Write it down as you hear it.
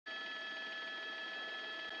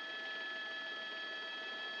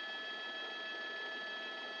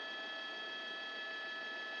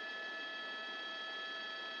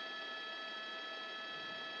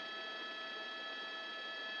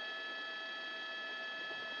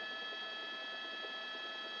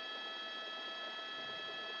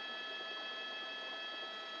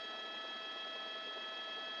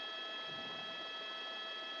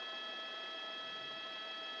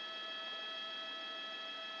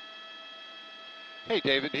Hey,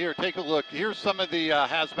 David, here, take a look. Here's some of the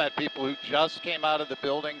hazmat people who just came out of the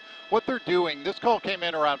building. What they're doing, this call came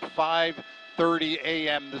in around 5:30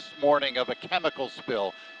 a.m. this morning of a chemical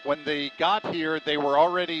spill. When they got here,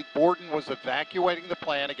 Borden was evacuating the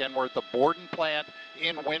plant. Again, we're at the Borden plant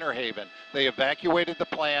in Winter Haven. They evacuated the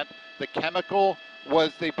plant. The chemical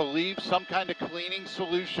was, they believe, some kind of cleaning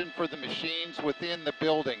solution for the machines within the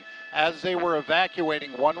building. As they were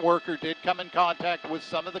evacuating, one worker did come in contact with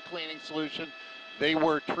some of the cleaning solution. They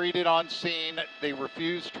were treated on scene. They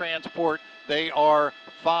refused transport. They are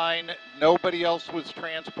fine. Nobody else was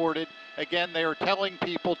transported. Again, they are telling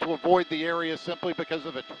people to avoid the area simply because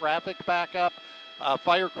of a traffic backup.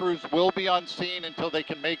 Fire crews will be on scene until they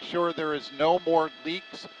can make sure there is no more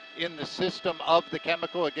leaks in the system of the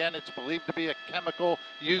chemical. Again, it's believed to be a chemical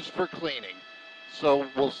used for cleaning. So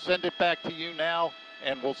we'll send it back to you now,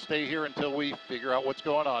 and we'll stay here until we figure out what's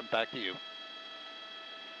going on. Back to you.